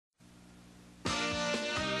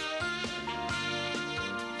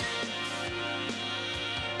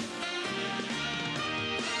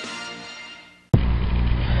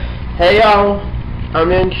Hey y'all, I'm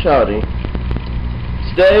N Tryon.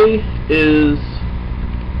 Today is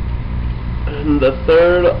the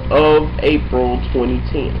 3rd of April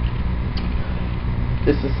 2010.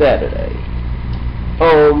 This is Saturday.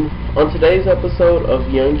 On today's episode of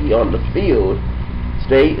Youngie on the Field,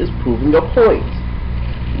 today is proving a point.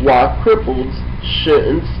 Why cripples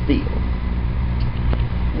shouldn't steal.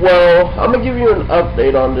 Well, I'm going to give you an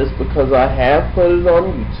update on this because I have put it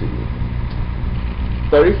on YouTube.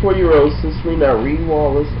 34-year-old Cicely Nyree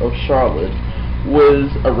Wallace of Charlotte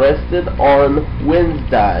was arrested on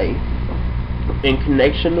Wednesday in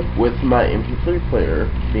connection with my MP3 player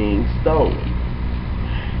being stolen.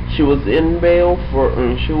 She was on bail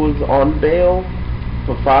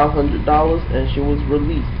for $500 and she was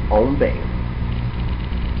released on bail.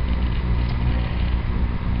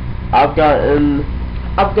 I've gotten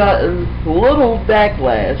little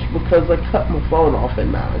backlash because I cut my phone off at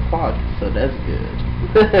 9 o'clock, so that's good.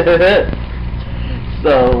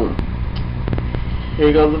 So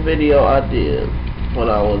here goes the video I did when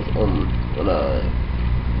I was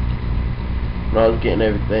getting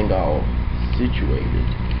everything all situated.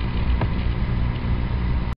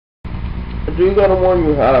 I do gotta warn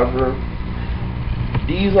you, however,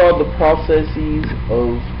 these are the processes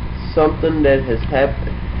of something that has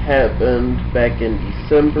happened back in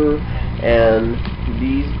December, and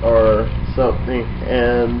these are something,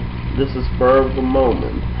 and this is spur of the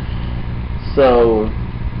moment. So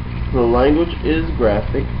the language is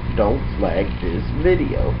graphic. Don't flag this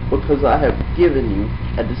video because I have given you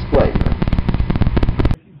a disclaimer.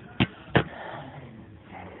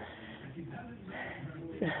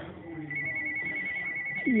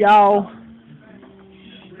 Y'all,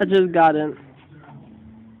 I just got in.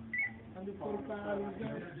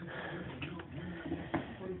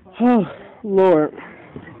 Oh, Lord.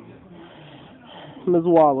 Ms.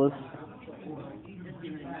 Wallace.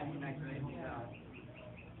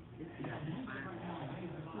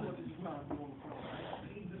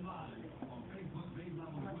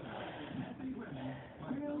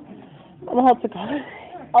 I'm about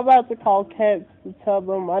to call Cats to tell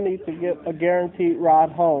them I need to get a guaranteed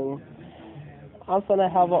ride home. I'm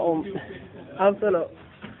finna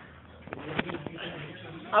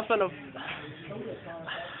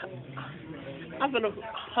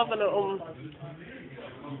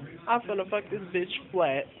fuck this bitch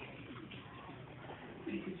flat.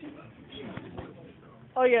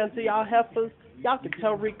 Oh yeah, and to y'all heifers, y'all can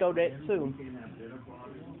tell Rico that too.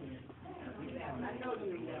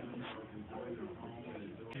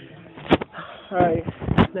 Alright,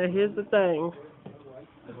 now here's the thing.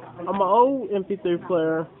 On my old MP3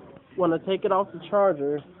 player, when I take it off the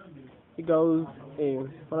charger, it goes in.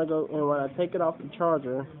 When I take it off the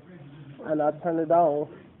charger and I turn it on,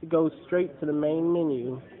 it goes straight to the main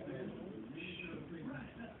menu.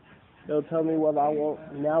 It'll tell me whether I want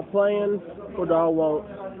now playing or do I want.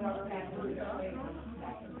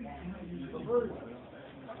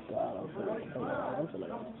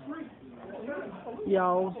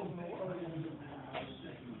 Y'all.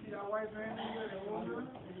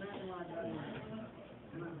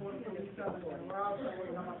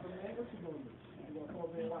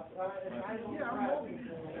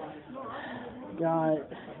 God,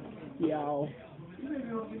 y'all.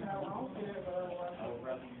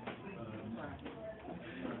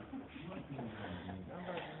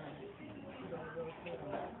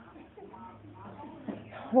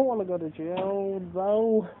 I don't want to go to jail,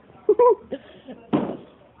 though.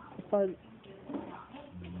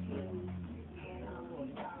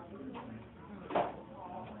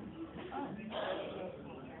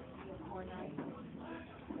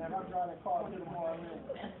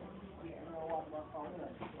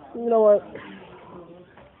 You know what?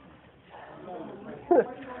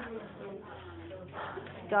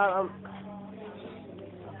 God, I'm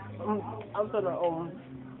gonna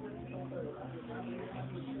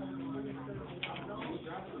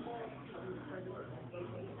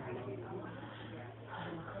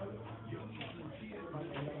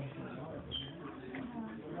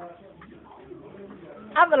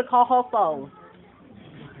I'm gonna call her phone.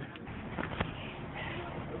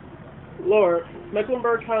 Lord,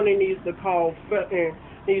 Mecklenburg County needs to call the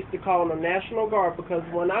National Guard, because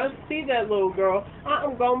when I see that little girl,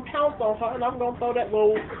 I'm gonna pounce on her and I'm gonna throw that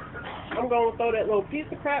little piece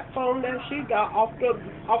of crap phone that she got off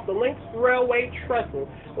the Lynx Railway trestle,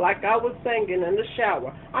 like I was singing in the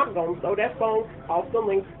shower. I'm gonna throw that phone off the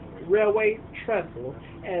Lynx Railway trestle,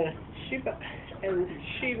 and she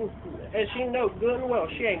knows good and well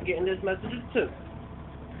she ain't getting this message too.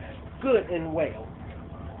 Good and well.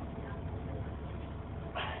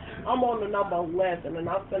 I'm on the number 11, and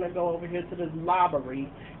I'm gonna go over here to this library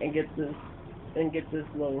and get this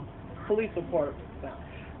little police report.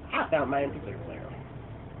 I found my MP3 player.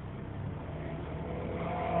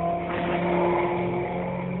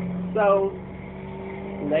 So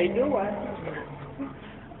they do it.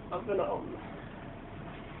 I'm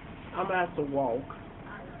gonna have to walk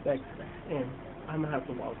back in. I'm gonna have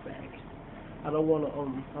to walk back. I don't wanna go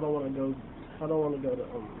to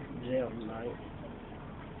jail tonight.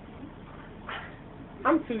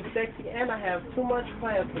 I'm too sexy and I have too much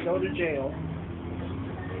class to go to jail.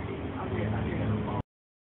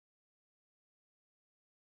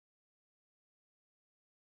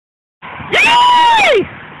 Yay!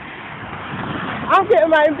 I'm getting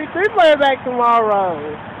my MP3 player back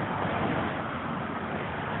tomorrow.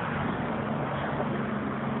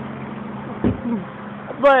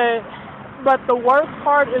 But the worst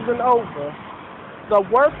part isn't over. The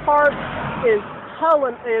worst part is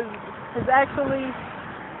actually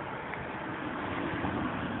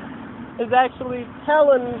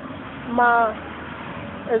telling my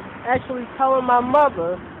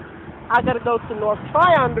mother I gotta go to N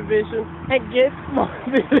Tryon division and get my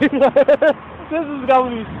video. This is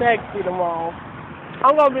gonna be sexy tomorrow.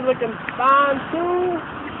 I'm gonna be looking fine too.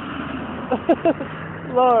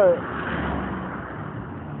 Lord.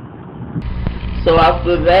 So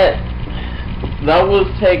after that was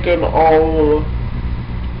taken on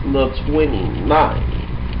the 29th.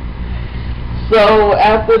 So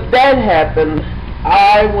after that happened,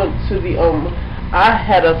 I went to the I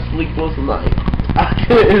had a sleepless night. I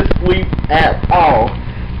couldn't sleep at all,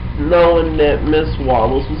 knowing that Miss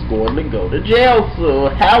Wallace was going to go to jail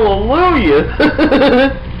soon. Hallelujah!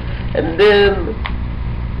 And then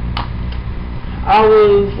I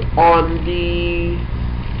was on the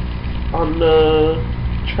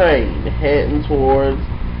train heading towards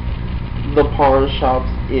the pawn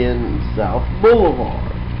shops in South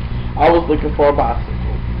Boulevard. I was looking for a bicycle.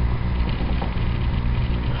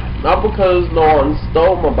 Not because no one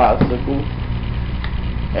stole my bicycle,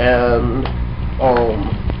 and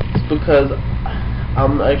it's because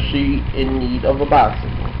I'm actually in need of a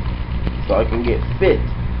bicycle so I can get fit.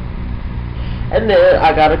 And then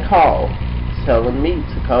I got a call telling me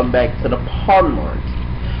to come back to the Pawn Mart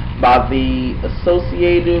by the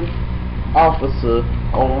associated officer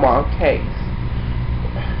on my case,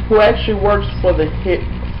 who actually works for the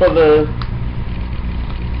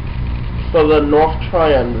N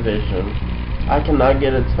Tryon division. I cannot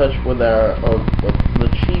get in touch with the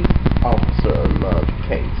chief officer in the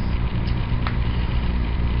case.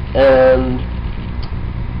 And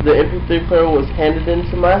the MP3 player was handed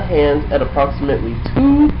into my hands at approximately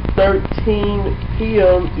 2:13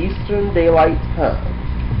 p.m. Eastern Daylight Time.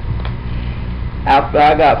 After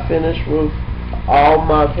I got finished with all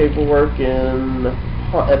my paperwork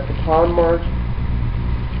at the Pawn Mart,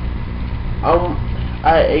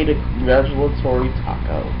 I ate a congratulatory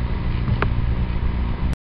taco.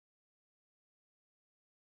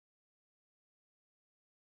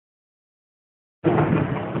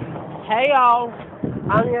 Hey y'all,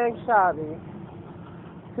 I'm Young Shotty.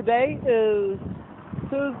 Today is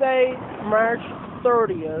Tuesday, March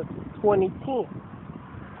 30th, 2010.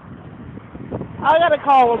 I got a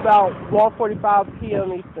call about 1:45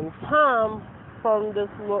 p.m. Eastern Time from this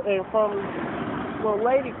little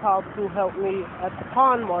lady called to help me at the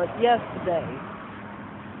Pawn Mart yesterday.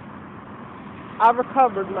 I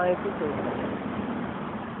recovered my MP3.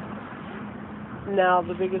 Now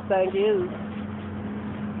the biggest thing is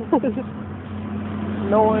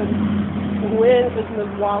knowing when is Ms.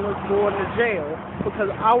 Wallace going to jail, because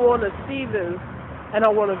I want to see this and I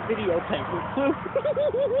want to videotape it too.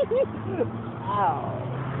 Ow.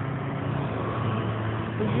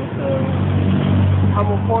 For YouTube, I'm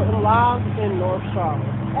reporting live in North Charlotte.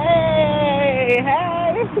 Hey!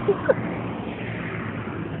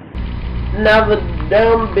 Now the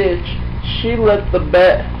dumb bitch, she let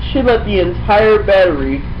the entire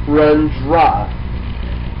battery run dry,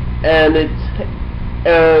 and it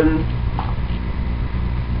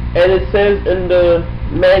says in the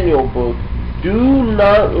manual book, do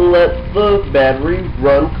not let the battery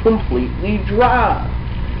run completely dry.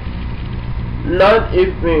 Not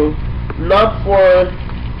for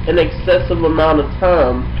an excessive amount of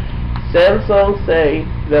time. Samsung say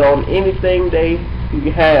that on anything they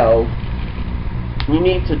have, you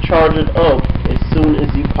need to charge it up as soon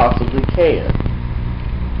as you possibly can.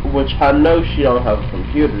 Which I know she don't have a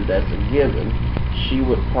computer, that's a given. She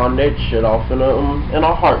would pawn that shit off in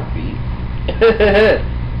a heartbeat.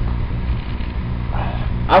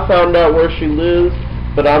 I found out where she lives,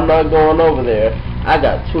 but I'm not going over there. I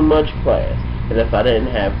got too much class. and if I didn't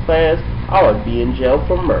have class, I would be in jail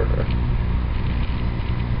for murder.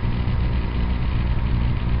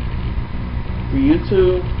 For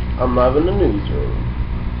YouTube, I'm live in the newsroom.